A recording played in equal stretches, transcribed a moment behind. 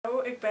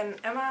ben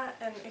Emma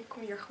en ik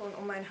kom hier gewoon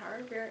om mijn haar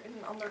weer in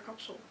een ander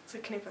kapsel te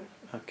knippen.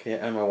 Okay,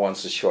 Emma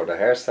wants a shorter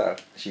hairstyle.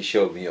 She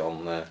showed me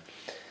on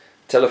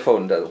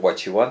telephone what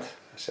she wants.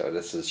 So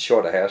that's a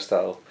shorter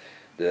hairstyle.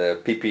 The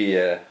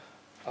PP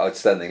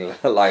outstanding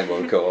line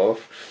will go off.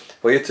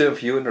 Will you turn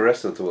for you and the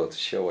rest of the world to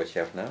show what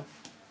you have now?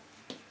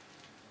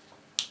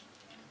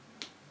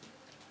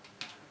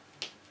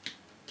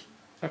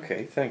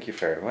 Okay, thank you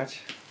very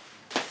much.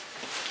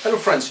 Hello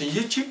friends on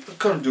YouTube, we're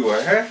gonna do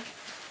her hair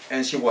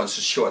and she wants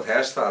a short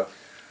hairstyle.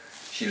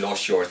 She loves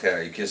short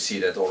hair, you can see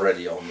that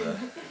already on the,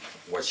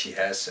 what she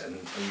has, and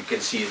you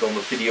can see it on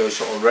the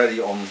videos already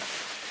on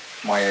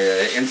my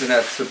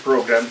internet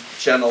program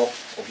channel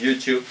of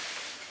YouTube.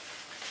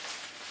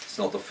 It's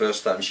not the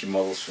first time she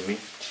models for me.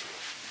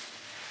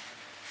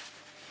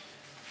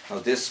 Now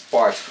this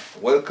part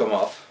will come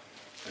off,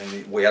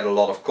 and we had a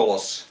lot of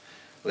colors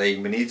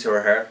laying beneath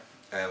her hair,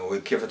 and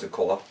we'll give it a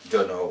color.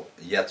 Don't know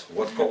yet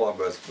what color,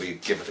 but we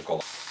give it a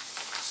color.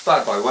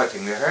 Start by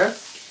wetting the hair.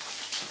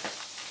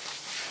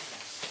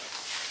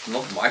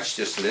 Not much,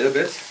 just a little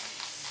bit.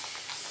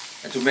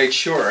 And to make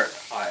sure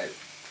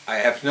I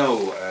have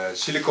no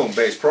silicone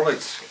based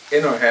products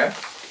in her hair,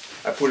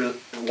 I put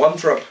one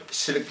drop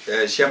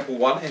shampoo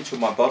 1 into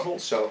my bottle,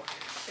 so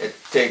it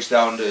takes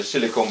down the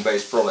silicone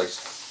based products.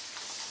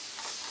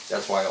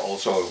 That's why I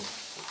also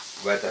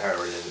wet the hair a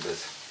little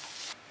bit.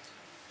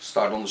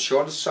 Start on the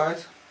shorter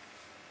side.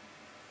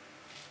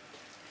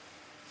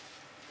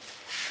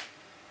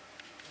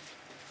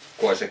 Of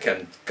course I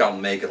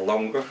can't make it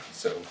longer,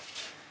 so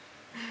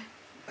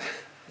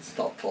it's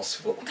not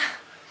possible.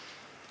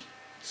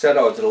 Set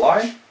out the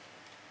line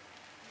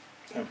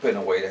and pin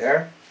away the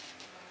hair.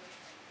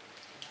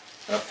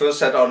 And I first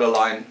set out the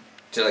line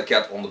till I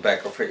get on the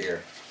back of her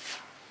ear,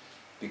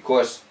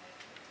 because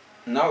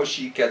now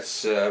she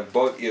gets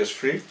both ears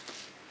free,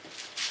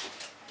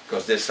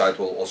 because this side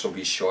will also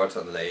be short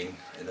and laying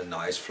in a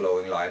nice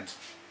flowing line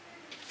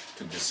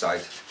to this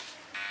side.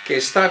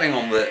 Okay, starting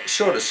on the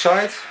shorter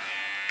side,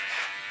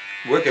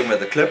 working with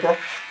the clipper.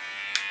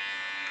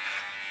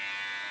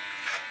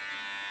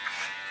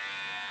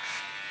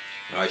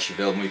 Nou, als je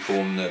wilt moet je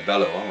gewoon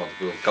bellen hoor, want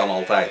dat kan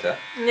altijd hè.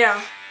 Ja.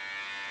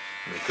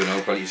 We kunnen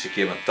ook wel iets een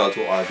keer met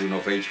tattoo art doen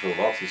of weet je veel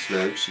wat, iets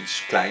leuks,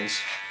 iets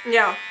kleins.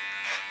 Ja.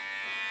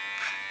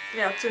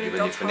 Ja, toen je ik bent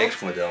dat niet voor niks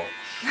model.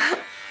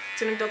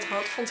 Toen ik dat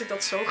had, vond ik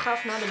dat zo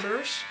gaaf na de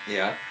beurs.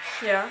 Ja.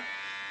 Ja.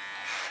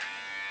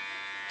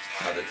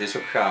 Nou, dat is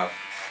ook gaaf.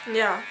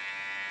 Ja.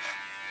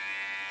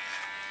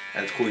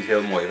 En het groeit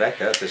heel mooi weg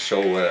hè, het is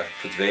zo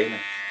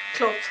verdwenen.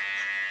 Klopt.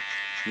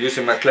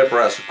 Using my clipper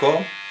as a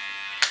comb.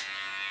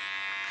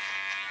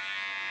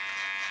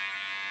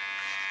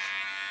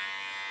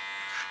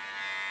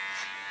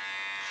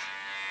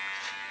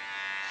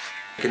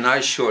 A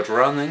nice short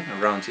running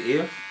around the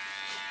ear.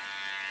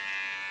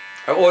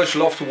 I always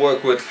love to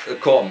work with a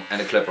comb and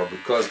a clipper,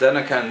 because then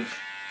I can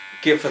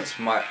give it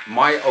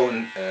my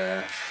own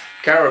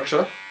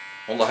character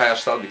on the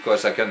hairstyle,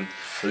 because I can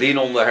lean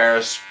on the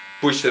hairs,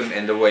 push them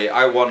in the way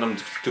I want them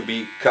to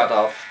be cut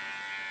off,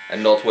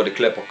 and not with a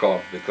clipper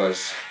comb,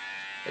 because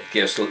it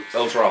gives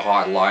ultra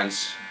hard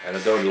lines and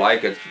I don't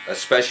like it,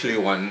 especially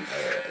when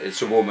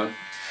it's a woman.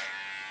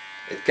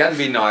 It can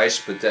be nice,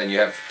 but then you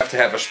have to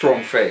have a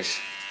strong face.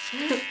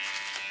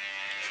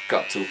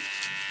 Got to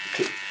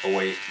clip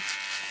away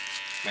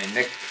my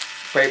neck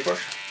paper.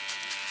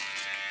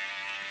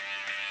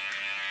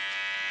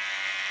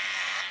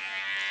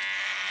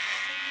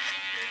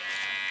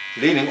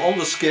 Leaning on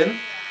the skin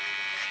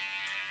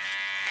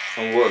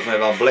and work with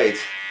my blade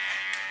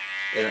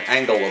in an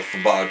angle of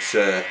about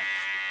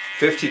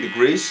 50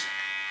 degrees.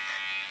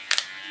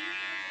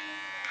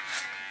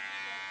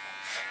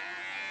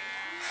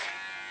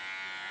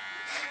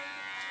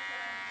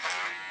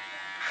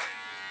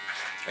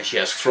 And she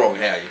has strong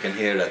hair, you can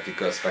hear that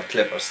because my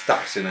clipper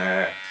stuck in her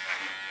hair.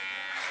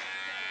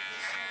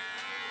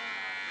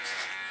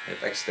 Je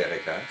hebt echt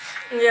sterk haar.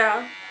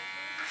 Ja.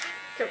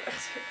 Ik heb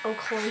echt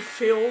ook gewoon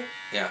veel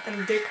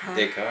en dik haar.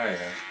 Dik haar, ja.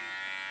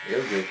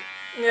 Heel dik.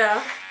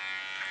 Ja.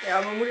 Ja,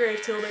 mijn moeder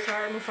heeft heel dik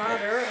haar en mijn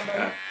vader. Ja. En dan...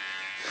 Ja.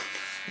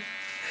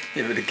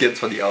 Je bent een kind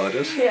van die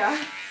ouders. Ja.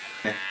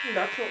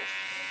 Dat klopt.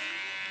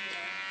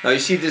 Now you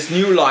see this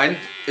new line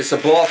is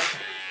above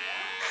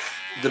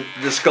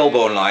the skull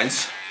bone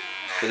lines.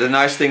 But the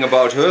nice thing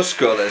about her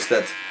skull is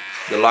that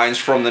the lines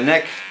from the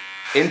neck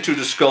into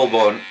the skull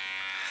bone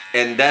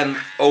and then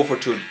over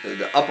to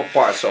the upper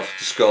parts of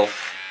the skull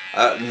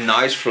are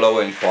nice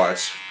flowing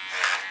parts.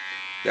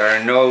 There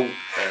are no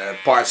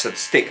parts that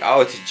stick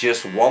out, it's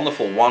just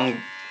wonderful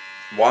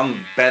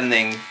one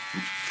bending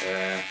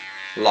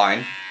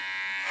line.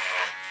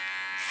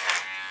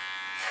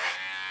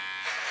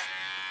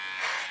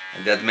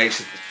 And that makes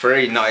it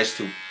very nice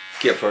to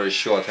give her a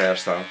short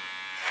hairstyle.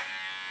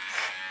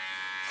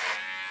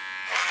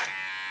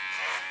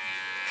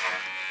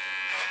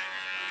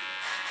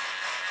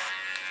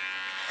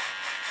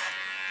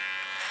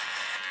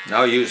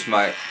 Now I use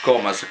my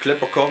comb as a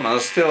clipper comb, and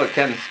still I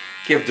can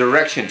give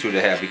direction to the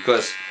hair,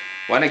 because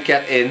when I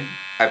get in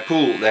I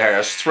pull the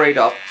hair straight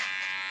up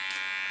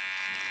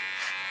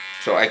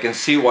So I can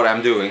see what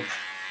I'm doing.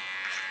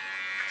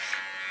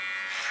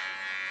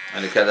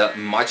 And I get a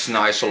much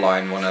nicer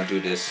line when I do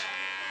this.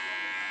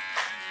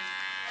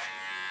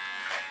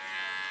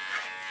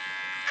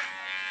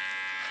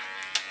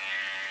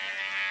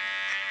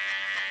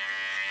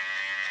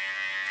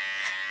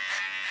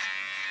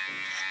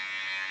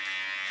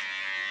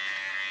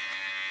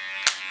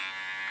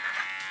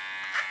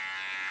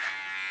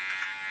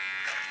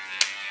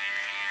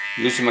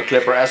 Using my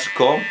clipper as a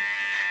comb.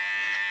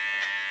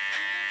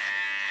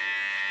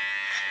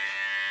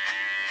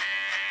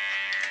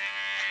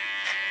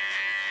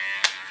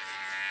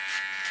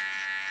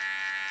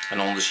 And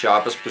on the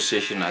sharpest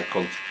position I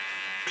can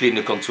clean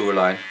the contour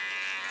line.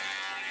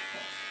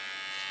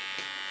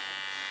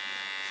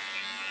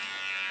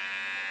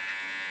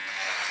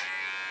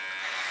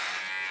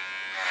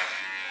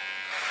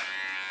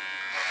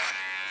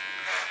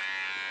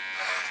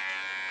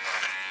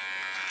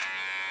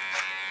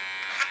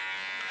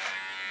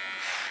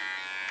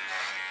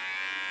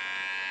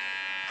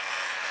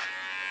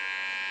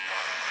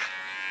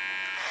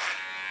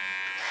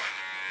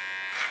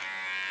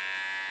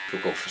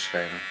 Ook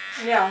verschijnen.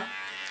 Ja.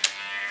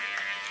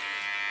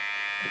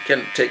 I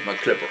can take my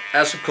clipper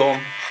as a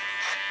comb,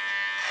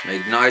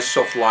 make nice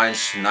soft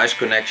lines, nice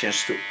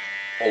connections to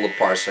all the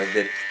parts I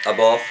did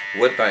above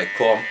with my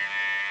comb.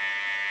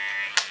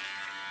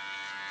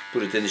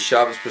 Put it in the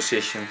sharpest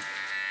position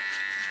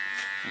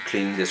and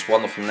clean this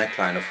wonderful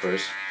neckline of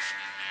hers.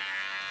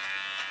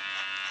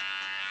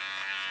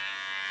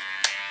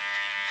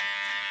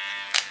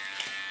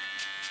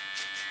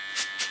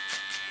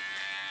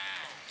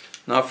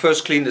 Now I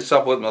first clean this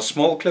up with my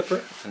small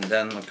clipper and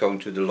then I'm going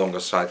to the longer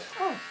side.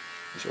 Oh.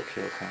 Is ook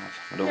heel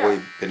gaaf. Maar dat hoor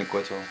je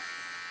binnenkort wel.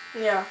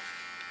 Ja.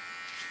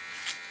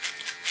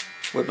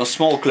 With my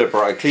small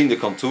clipper I clean the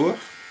contour.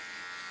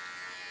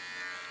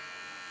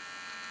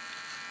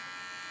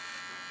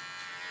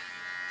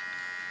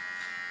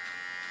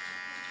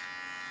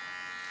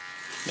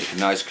 Make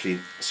a nice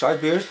clean side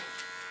beard.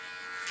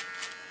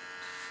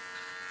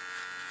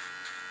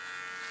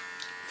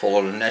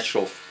 Follow the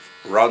natural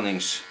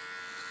roundings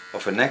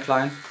of a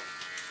neckline.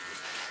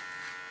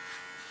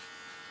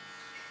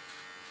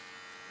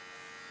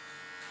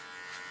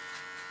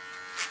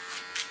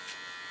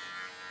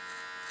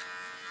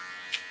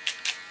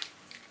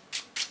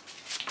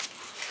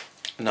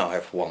 Now I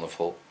have a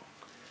wonderful,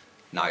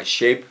 nice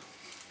shape.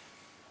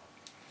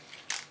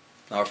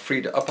 Now I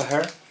free the upper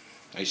hair.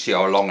 You see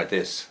how long it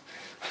is,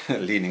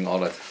 leaning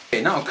on it.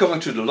 Okay, now I'm coming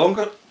to the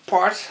longer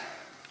part.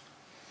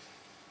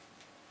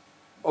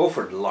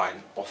 Over the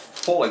line of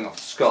falling of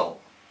the skull,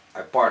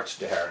 I part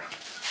the hair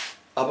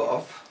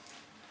above.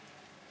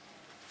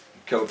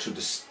 Go to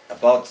this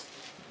about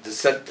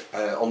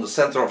the on the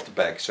center of the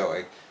back, so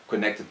I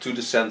connect it to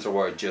the center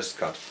where I just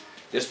cut.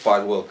 This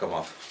part will come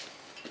off.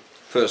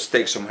 First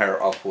take some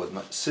hair off with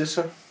my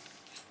scissor.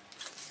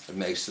 It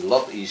makes it a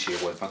lot easier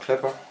with my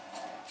clipper.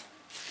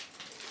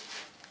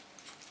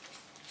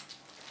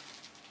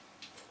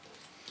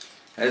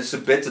 And it's a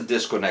bit of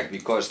disconnect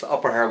because the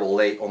upper hair will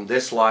lay on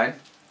this line,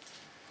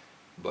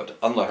 but the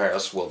under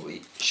hairs will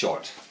be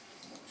short.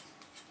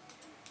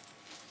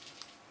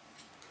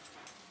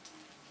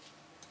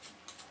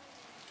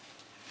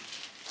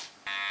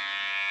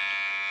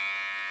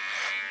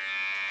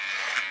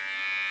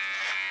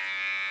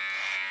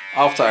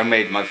 After I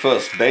made my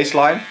first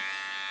baseline,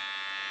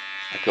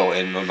 I go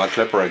in with my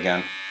clipper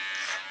again.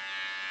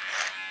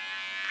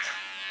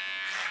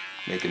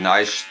 Make a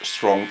nice,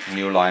 strong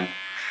new line.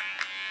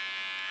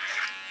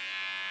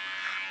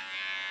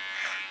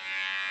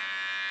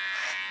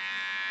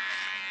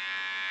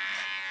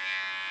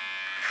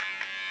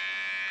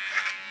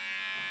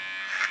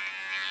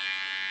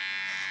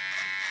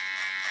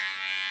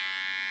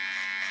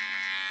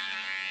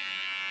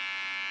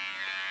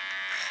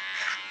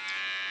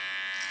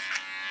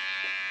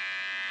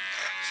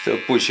 Still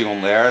pushing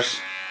on the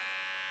hairs,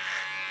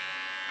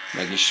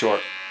 making sure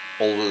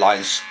all the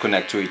lines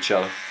connect to each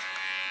other.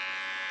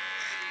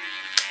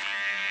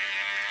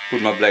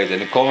 Put my blade in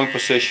the combing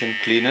position,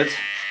 clean it.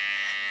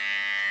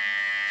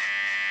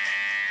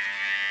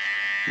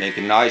 Make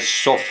a nice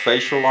soft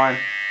facial line.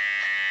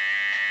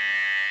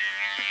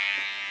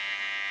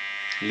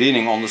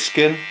 Leaning on the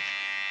skin,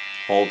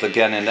 hold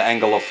again in the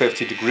angle of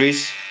 50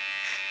 degrees.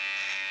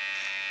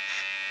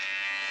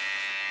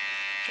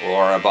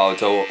 Or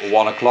about a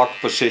 1 o'clock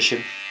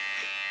position,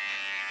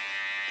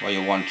 when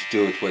you want to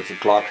do it with the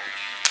clock.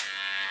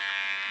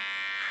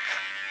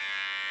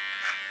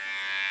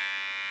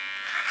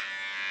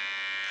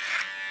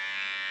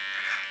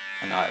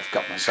 And now I've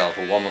got myself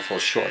a wonderful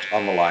short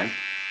underline.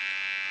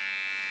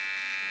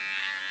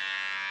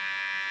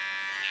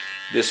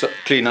 This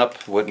clean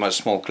up with my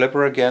small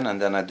clipper again, and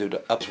then I do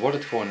the ups. Wordt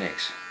het gewoon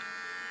niks?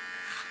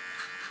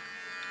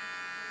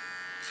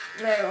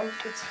 Nee,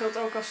 want het scheelt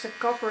ook als de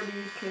kapper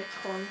die knipt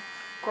gewoon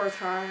kort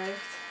haar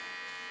heeft.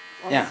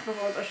 Want ja.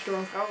 Bijvoorbeeld als je door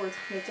een vrouw wordt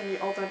geknipt en die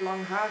altijd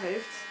lang haar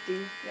heeft,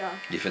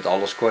 die vindt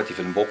alles kort, die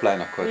vindt een boblijn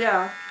nog kort.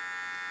 Ja.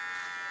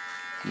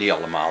 Niet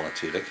allemaal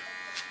natuurlijk.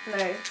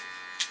 Nee.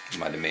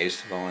 Maar de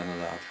meeste wel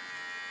inderdaad.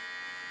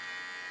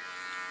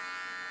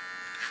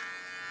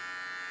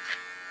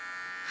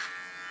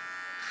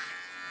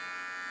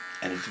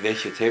 En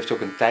weet je, het heeft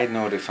ook een tijd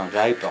nodig van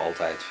rijpen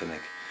altijd, vind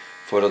ik.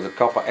 Voordat de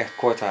kapper echt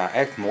kort haar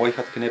echt mooi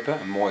gaat knippen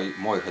en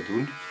mooi gaat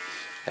doen,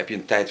 heb je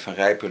een tijd van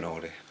rijpen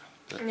nodig.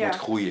 Dat moet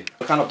groeien.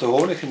 We gaan op de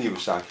honig een nieuwe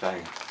zaak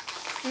krijgen.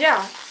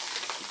 Ja.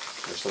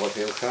 Dus dat wordt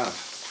heel gaaf.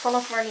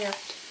 Vanaf wanneer?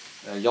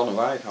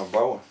 Januari gaan we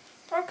bouwen.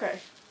 Oké.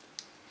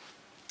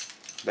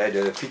 Bij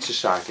de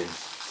fietsenzaak in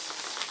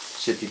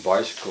City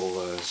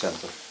Bicycle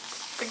Center.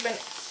 Ik ben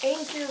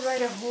 1 keer bij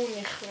de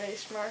honig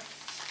geweest, maar...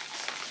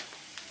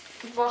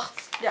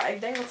 Wacht. Ja,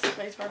 ik denk dat ik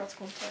weet waar dat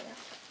komt. Ja.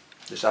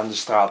 Dus aan de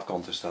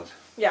straatkant is dat.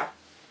 Ja.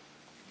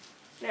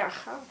 Ja,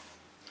 gaaf.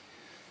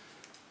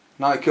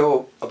 Now I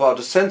go about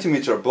a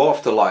centimeter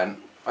above the line.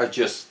 I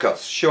just cut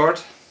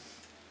short.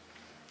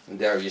 And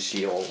there you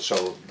see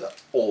also the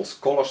old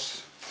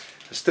colors.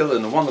 Still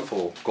in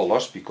wonderful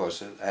colors because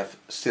they have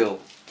still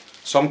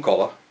some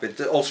color,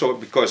 but also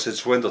because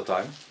it's winter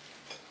time.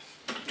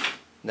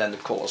 Then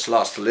the colors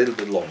last a little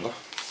bit longer.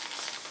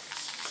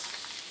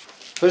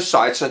 First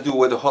sides I do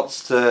with a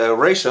hot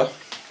razor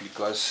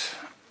because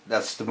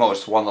that's the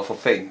most wonderful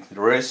thing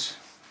there is.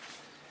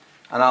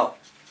 And I'll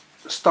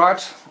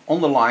start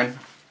on the line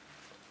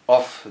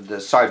of the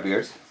side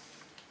beard,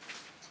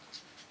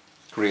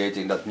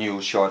 creating that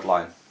new short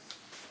line.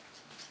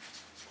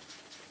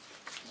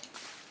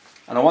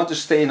 And I want to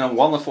stay in a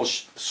wonderful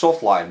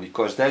soft line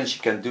because then she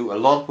can do a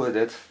lot with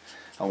it.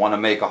 I want to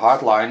make a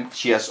hard line.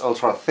 She has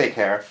ultra thick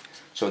hair,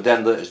 so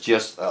then there's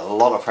just a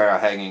lot of hair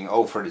hanging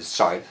over this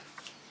side.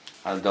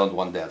 I don't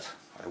want that.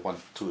 I want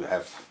to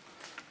have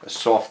a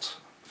soft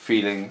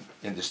feeling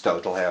in this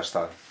total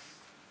hairstyle.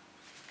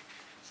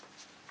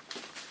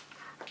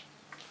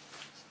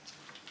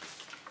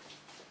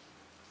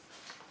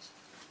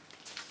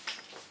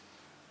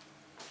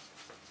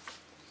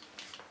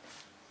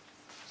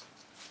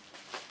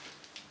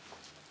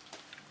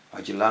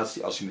 Had je laatst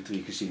die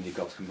asymmetrie gezien die ik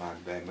had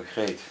gemaakt bij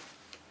Margreet?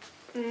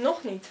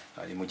 Nog niet.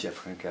 Nou, die moet je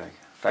even gaan kijken.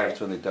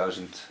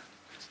 25.000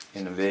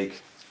 in een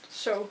week.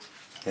 Zo.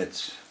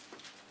 It's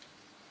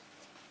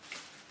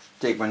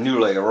take my new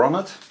layer on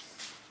it.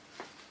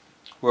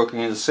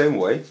 Working in the same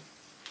way.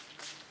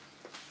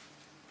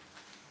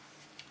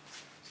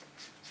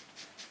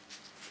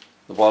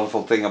 The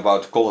wonderful thing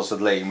about the colors that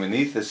lay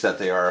beneath is that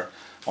they are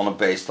on a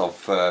base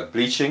of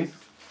bleaching.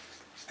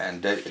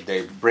 And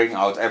they bring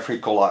out every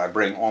color I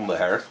bring on the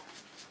hair.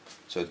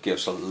 So it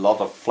gives a lot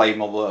of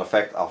flammable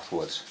effect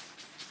afterwards.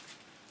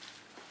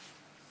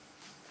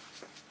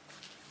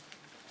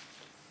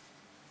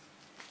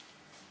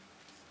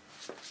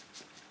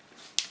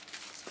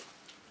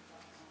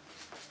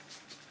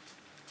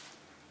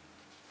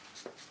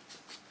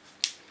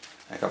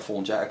 Ik ga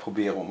volgend jaar echt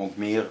proberen om ook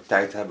meer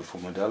tijd te hebben voor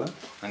modellen.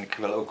 En ik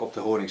wil ook op de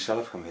honing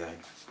zelf gaan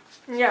werken.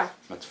 Ja.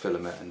 Met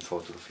filmen en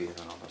fotograferen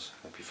en alles.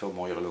 Dan heb je veel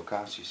mooiere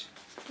locaties.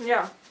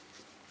 Ja.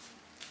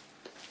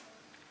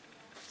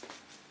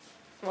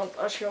 Want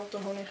als je op de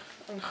honing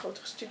een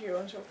grotere studio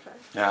en zo krijgt.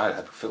 Ja, dan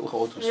heb ik veel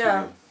grotere studio.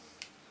 Ja.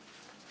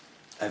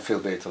 En veel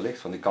beter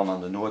licht, want ik kan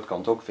aan de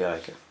noordkant ook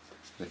werken.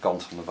 De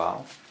kant van de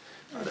Waal.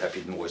 Nou, daar heb je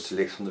het mooiste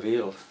licht van de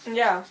wereld.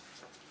 Ja.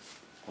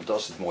 Want dat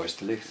is het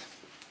mooiste licht.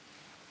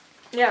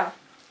 Ja.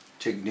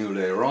 Take a new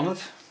layer on it.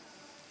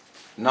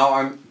 Now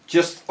I'm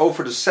just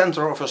over the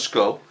center of her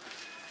skull.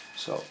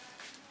 So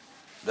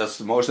that's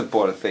the most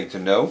important thing to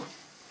know.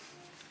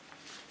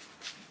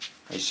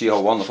 You see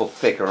how wonderful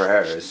thick her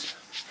hair is.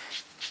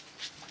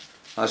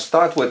 I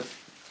start with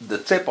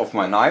the tip of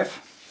my knife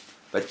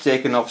by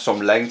taking off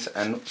some length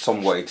and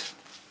some weight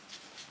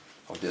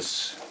of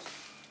this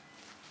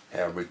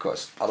hair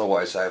because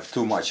otherwise I have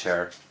too much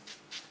hair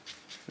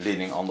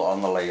leaning on the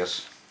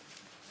underlayers.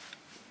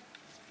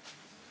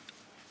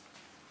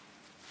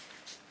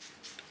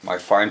 My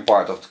fine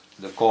part of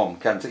the comb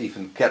can't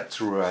even get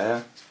through her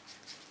hair.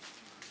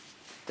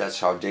 That's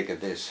how thick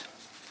it is.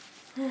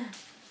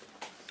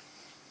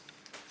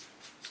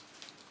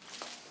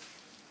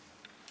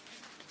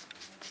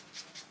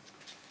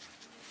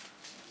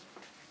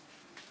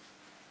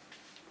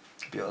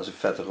 Heb je wel eens een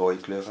vette rode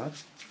kleur gehad?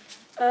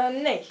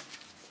 Nee. Ik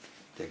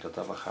denk dat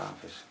dat wel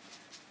gaaf is.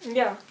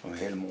 Ja. Om een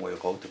hele mooie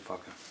rood te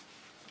pakken.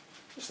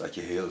 Dus dat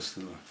je heel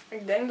stoer.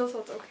 Ik denk dat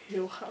dat ook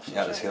heel gaaf is.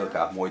 Ja, dat is heel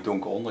gaaf. Mooi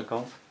donker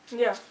onderkant.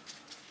 Ja.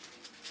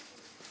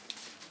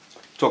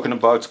 Talking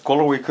about the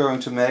color we're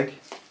going to make.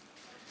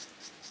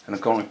 And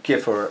I'm going to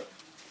give her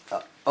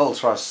an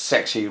ultra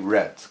sexy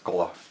red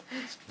color.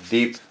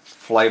 Deep,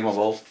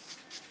 flammable.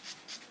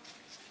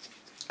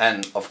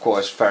 And of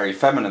course very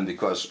feminine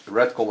because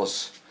red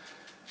colors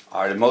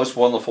are the most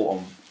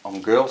wonderful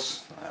on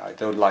girls. I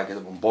don't like it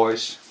on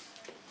boys.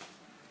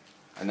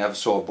 I never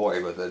saw a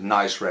boy with a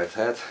nice red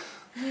head.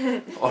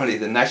 Only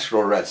the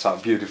natural reds are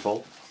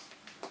beautiful.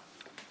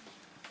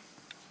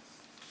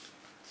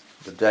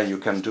 But then you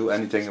can't do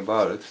anything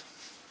about it.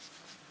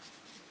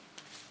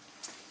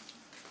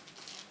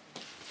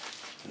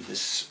 And this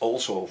is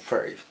also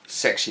very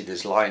sexy,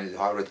 this line,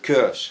 how it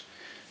curves.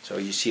 So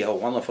you see how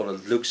wonderful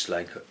it looks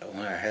like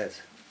on her head.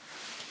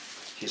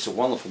 She's a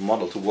wonderful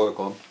model to work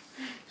on.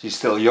 She's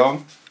still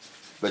young,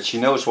 but she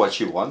knows what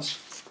she wants.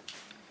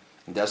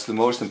 And that's the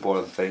most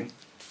important thing.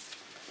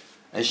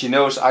 And she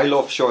knows I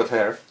love short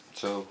hair,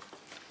 so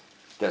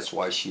that's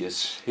why she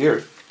is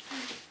here.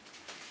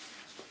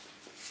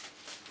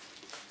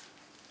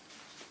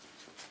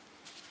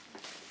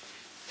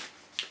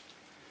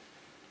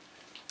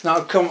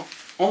 Now come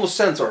on the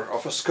center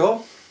of a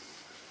skull,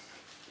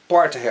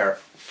 part the hair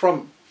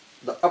from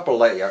the upper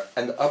layer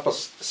and the upper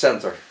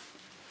center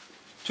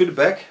to the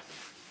back.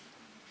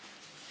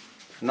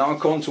 Now I'm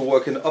going to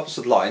work in the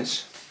opposite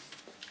lines.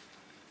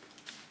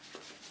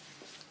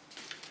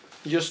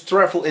 Just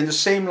travel in the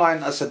same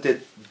line as I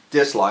did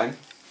this line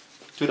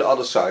to the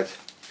other side.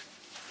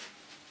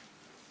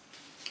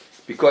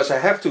 Because I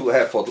have to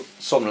have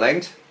some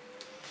length.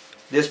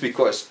 This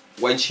because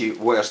when she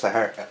wears the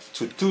hair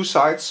to two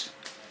sides,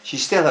 she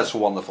still has a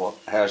wonderful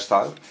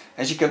hairstyle,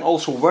 and she can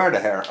also wear the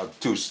hair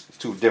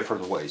two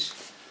different ways.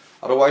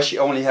 Otherwise she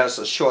only has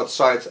a short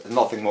side and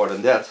nothing more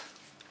than that.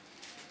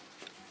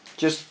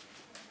 Just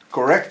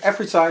correct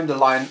every time the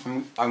line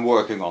I'm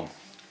working on.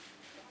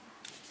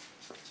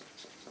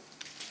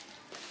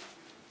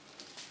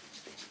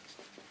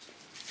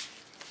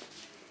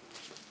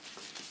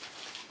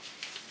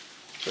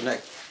 So now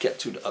get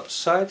to the other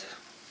side.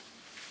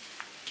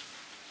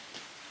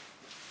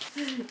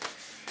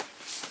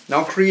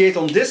 Now create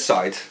on this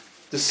side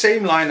the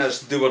same line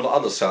as do on the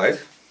other side.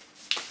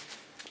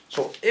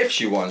 So if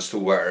she wants to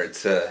wear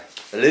it a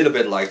little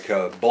bit like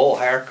a ball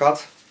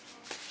haircut,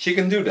 she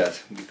can do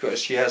that because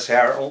she has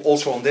hair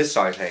also on this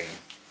side hanging.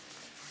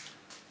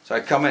 So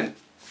I come in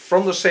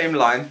from the same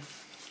line,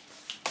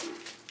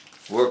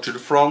 work to the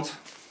front,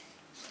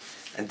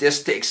 and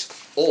this takes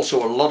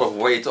also a lot of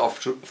weight off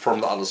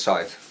from the other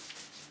side.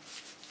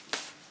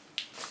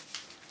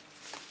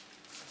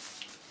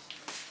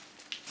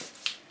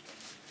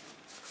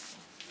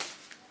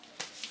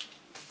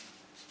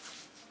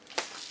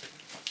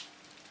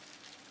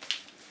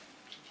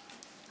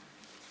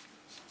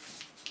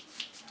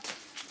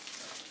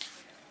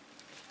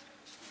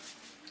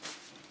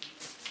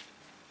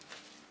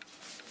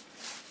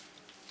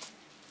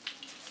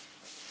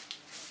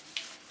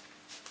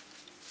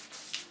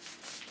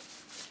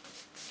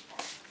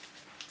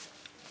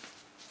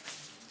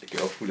 Je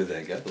kan wel voelen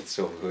denk ik, hè, dat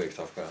zoveel gewicht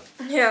afgaat.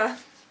 Ja.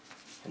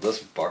 Want dat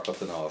is een pak wat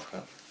er nou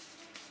afgaat.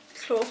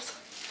 Klopt.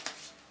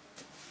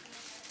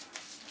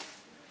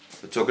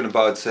 We're talking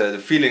about the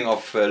feeling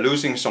of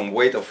losing some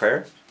weight of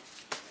hair.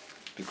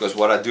 Because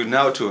what I do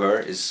now to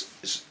her is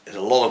a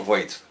lot of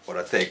weight, what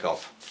I take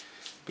off.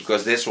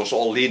 Because this was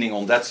all leaning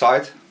on that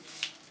side.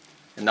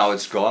 And now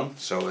it's gone,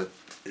 so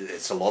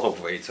it's a lot of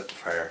weight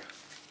of hair.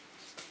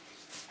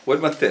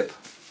 With my tip,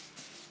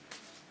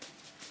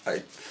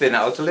 I thin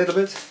out a little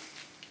bit.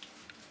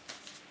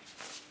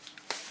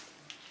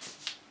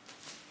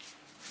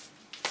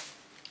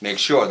 Make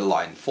sure the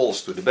line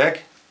falls to the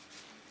back.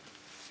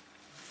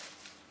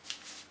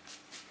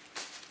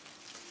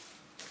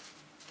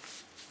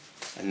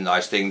 And the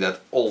nice thing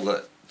that all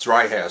the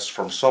dry hairs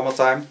from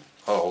summertime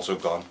are also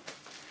gone.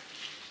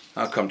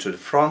 Now come to the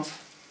front.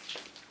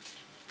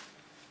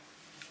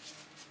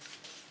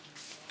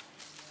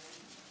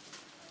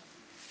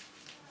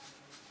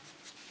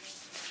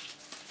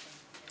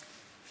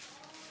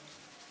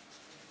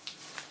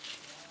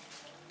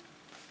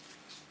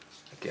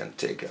 Again,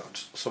 take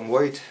out some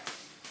weight.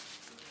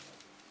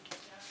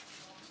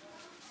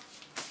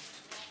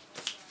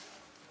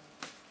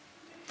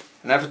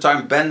 And every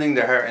time bending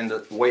the hair in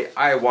the way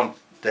I want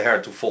the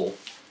hair to fall.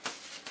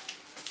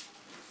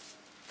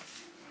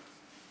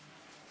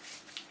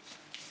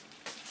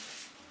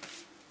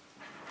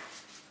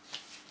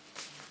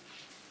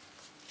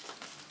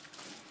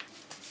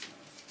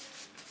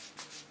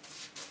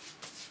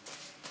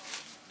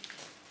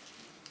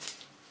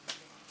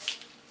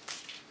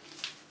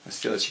 And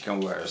still she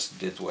can wear it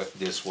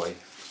this way.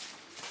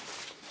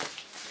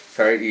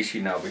 Very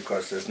easy now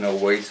because there's no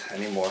weight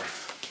anymore.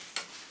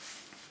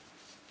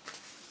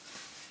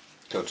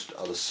 Go to the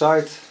other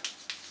side,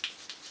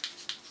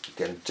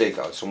 again take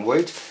out some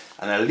weight,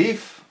 and I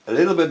leave a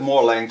little bit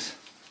more length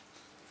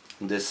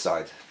on this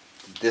side.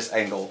 This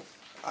angle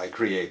I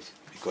create,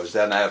 because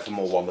then I have a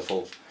more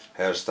wonderful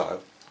hairstyle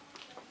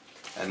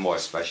and more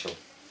special.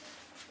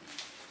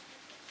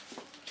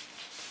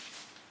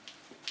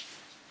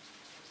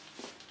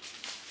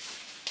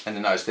 And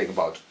the nice thing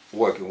about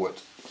working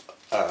with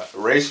a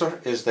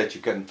razor is that you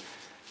can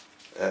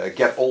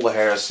get all the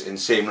hairs in the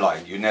same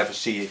line. You never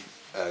see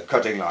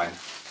cutting line.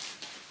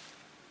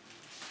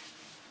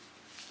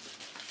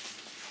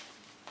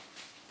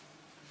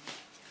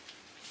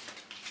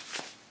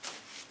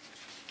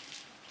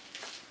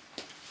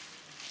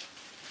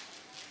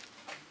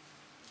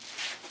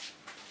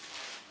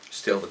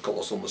 Still the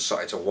colors on the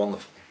sides are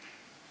wonderful.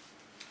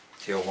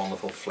 See how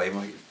wonderful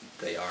flaming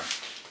they are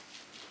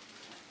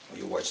when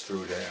you watch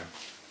through there.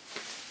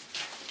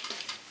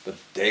 But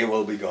they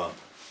will be gone.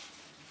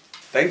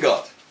 Thank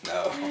God.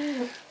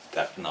 No.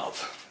 That not.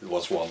 It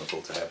was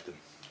wonderful to have them.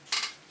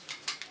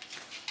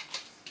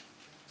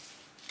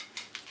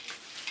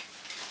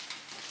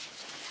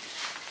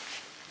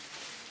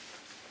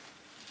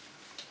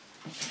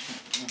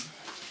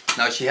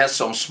 Now she has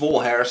some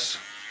small hairs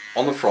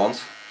on the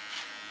front,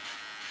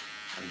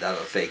 that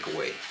I'll take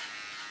away.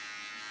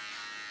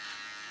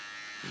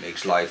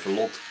 Makes life a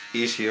lot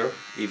easier,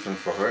 even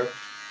for her.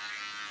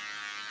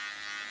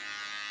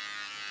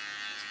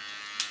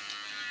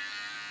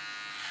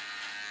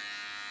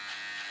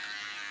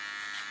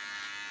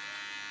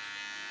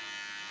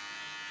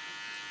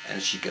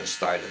 And she can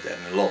style it then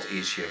a lot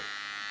easier.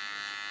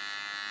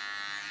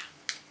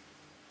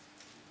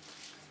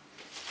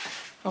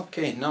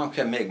 Okay, now I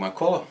can make my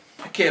collar.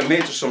 Okay, I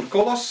made her some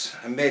collars.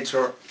 I made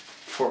her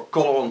for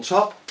collar on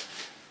top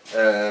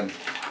a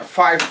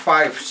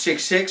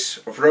 5566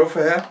 of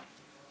rover hair.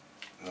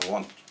 I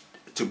want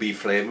it to be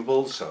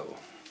flammable, so.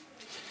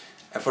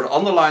 And for the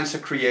underlines I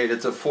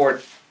created a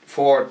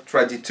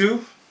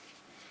 422,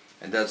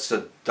 and that's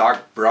a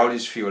dark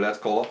brownish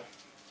violet color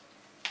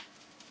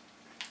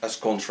as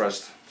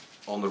contrast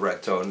on the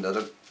red tone that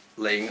I'm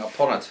laying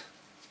upon it.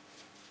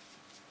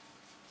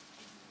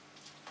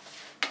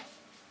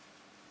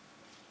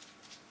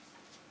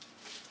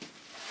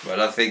 But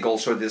I think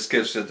also this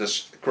gives it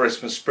this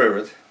Christmas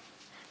spirit.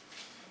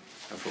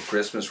 And for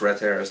Christmas red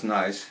hair is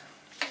nice.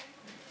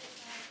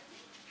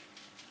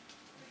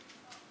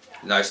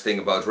 The nice thing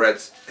about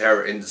red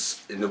hair in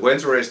the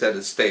winter is that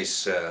it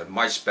stays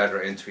much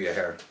better into your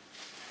hair.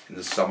 In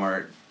the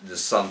summer the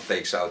sun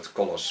takes out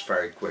colors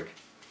very quick.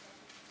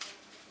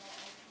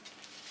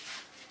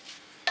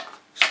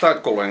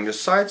 Start coloring the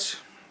sides.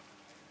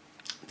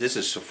 This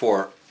is a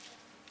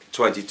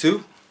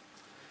 422.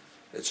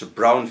 It's a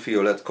brown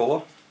violet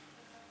color.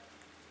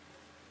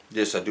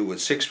 This I do with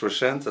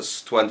 6%,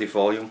 that's 20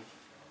 volume.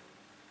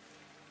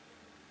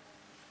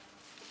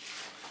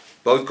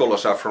 Both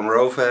colors are from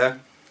rover hair.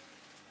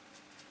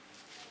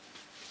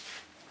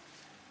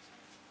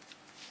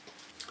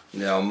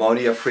 They're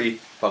ammonia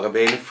free,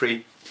 paraben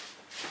free.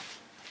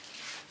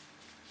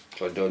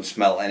 So don't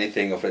smell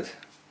anything of it.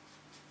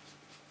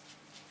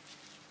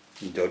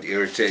 You don't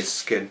irritate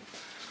skin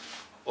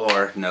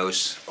or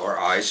nose or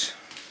eyes.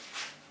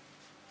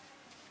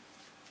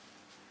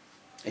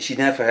 And she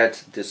never had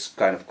this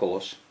kind of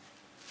colors.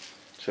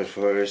 So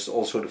for her it's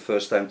also the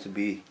first time to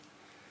be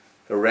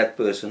a red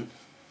person.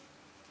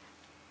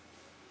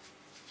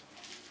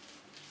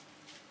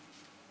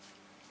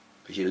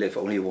 But you live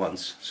only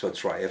once, so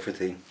try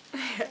everything.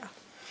 Yeah.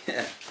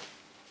 Yeah.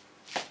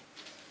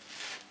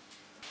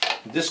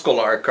 This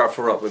color I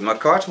cover up with my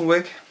carton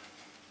wig.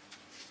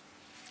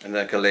 And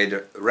then I can lay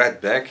the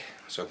red back,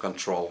 so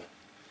control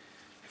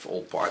if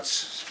all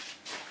parts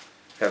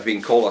have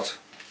been colored.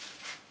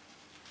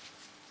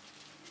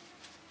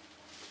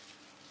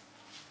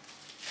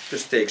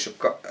 Just take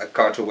a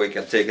carton wig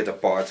and take it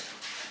apart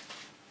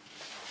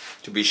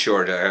to be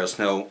sure there is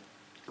no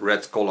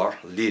red color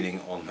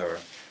leaning on her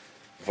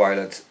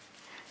violet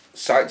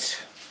sides,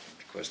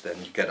 because then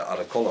you get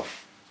other color.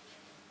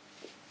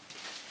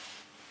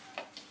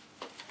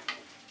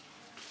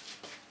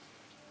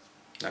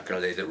 I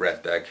can lay the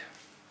red back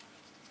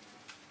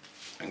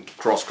and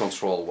cross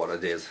control what I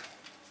did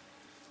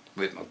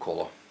with my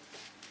color.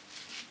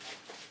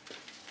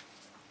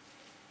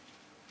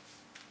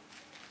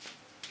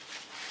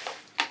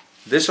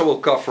 This I will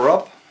cover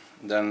up,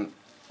 then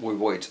we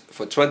wait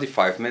for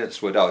 25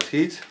 minutes without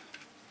heat,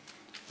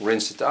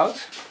 rinse it out,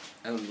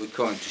 and we're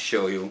going to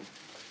show you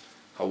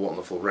how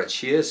wonderful red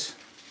she is,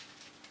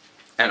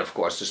 and of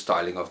course the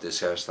styling of this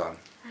hairstyle.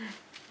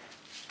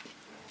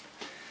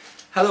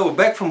 Hello, we're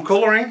back from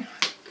coloring.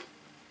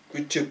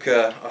 We took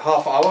a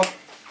half hour,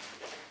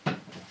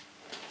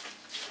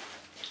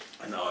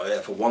 and now I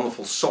have a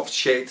wonderful soft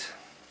shade.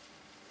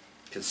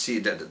 You can see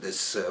that it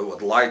is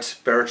what light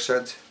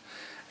peroxide.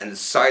 And the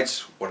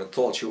sides, what I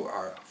told you,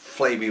 are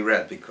flaming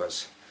red,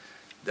 because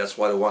that's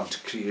what I want to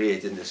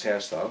create in this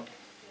hairstyle.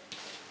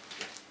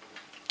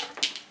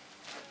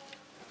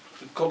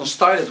 I'm gonna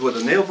style it with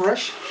a nail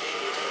brush.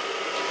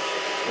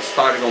 I'm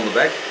starting on the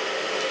back.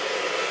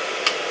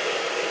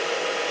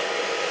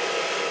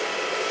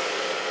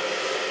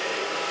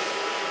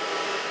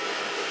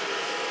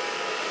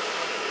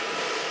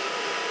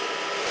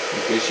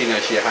 Je kunt zien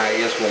als je je haar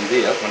eerst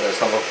blondeert, maar dat is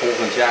dan wel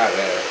volgend jaar.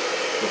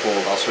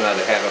 Bijvoorbeeld als we naar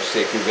de herfst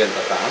tegen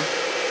winter gaan,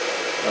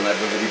 dan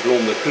hebben we die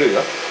blonde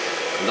kleur.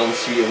 En dan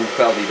zie je hoe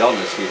fel die dan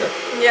is, zie je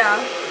dat? Ja.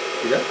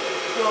 Zie je dat?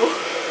 Wow.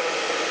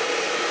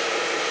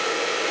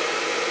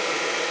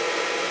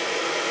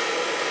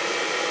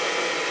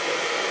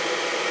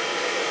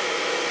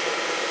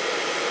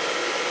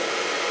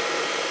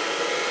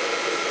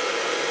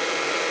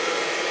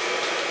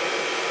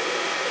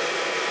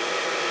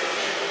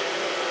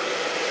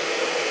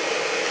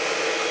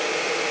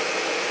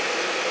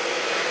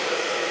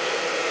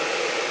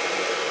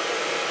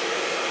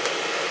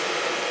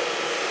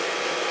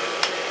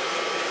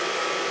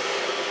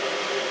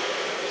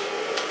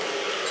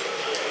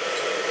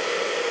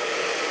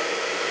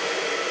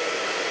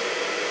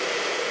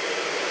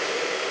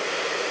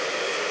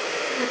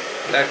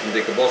 Blijft een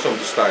dikke bos om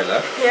te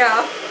stylen, hè?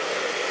 Ja.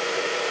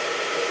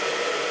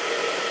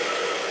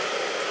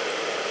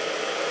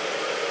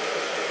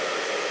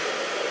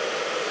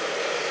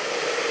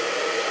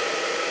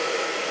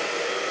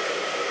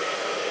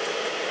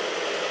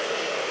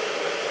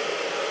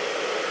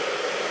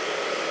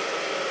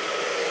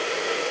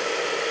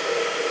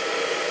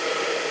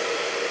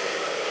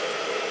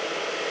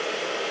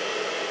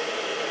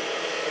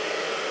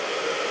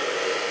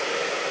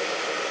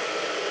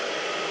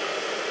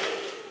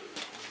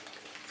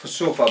 for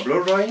sofa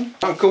blow drying.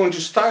 I'm going to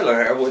style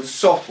her hair with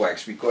soft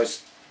wax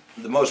because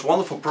the most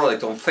wonderful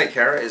product on thick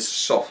hair is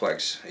soft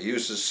wax. I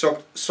use the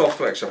soft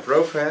wax of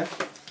rough hair.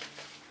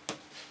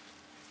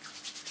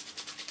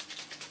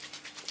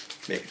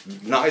 Make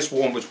it nice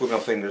warm with my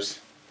fingers.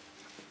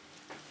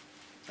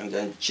 And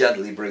then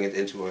gently bring it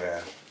into her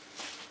hair.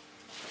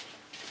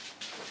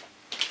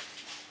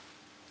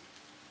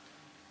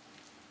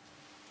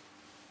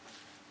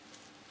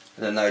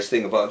 And the nice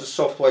thing about the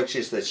soft wax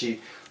is that she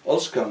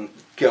also can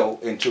go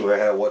into her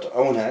hair with her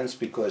own hands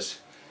because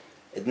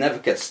it never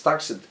gets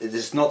stuck, it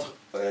is not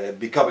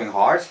becoming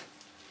hard.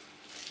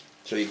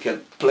 So you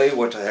can play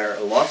with the hair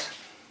a lot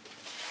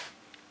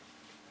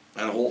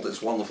and hold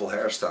this wonderful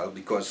hairstyle,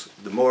 because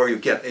the more you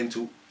get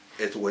into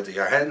it with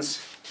your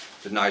hands,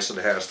 the nicer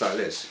the hairstyle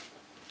is.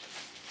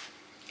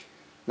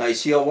 Now you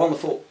see how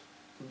wonderful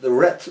the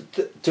red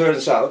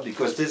turns out,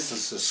 because this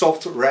is a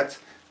soft red,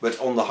 but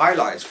on the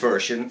highlights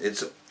version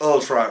it's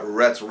ultra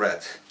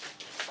red.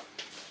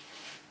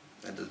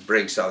 And it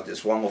brings out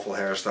this wonderful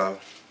hairstyle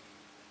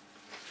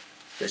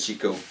that she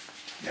can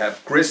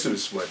have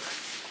Christmas with.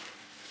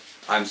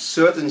 I'm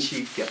certain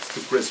she gets to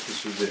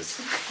Christmas with this.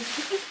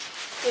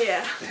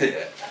 Yeah.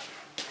 Yeah.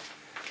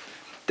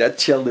 That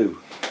shall do.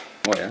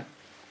 Oh yeah.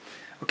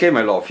 Okay,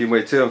 my love, you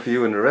may turn for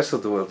you and the rest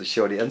of the world to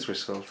show the end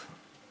result.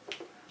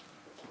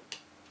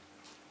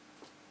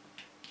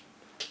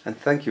 And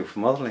thank you for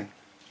modeling.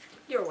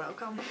 You're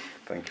welcome.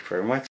 Thank you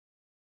very much.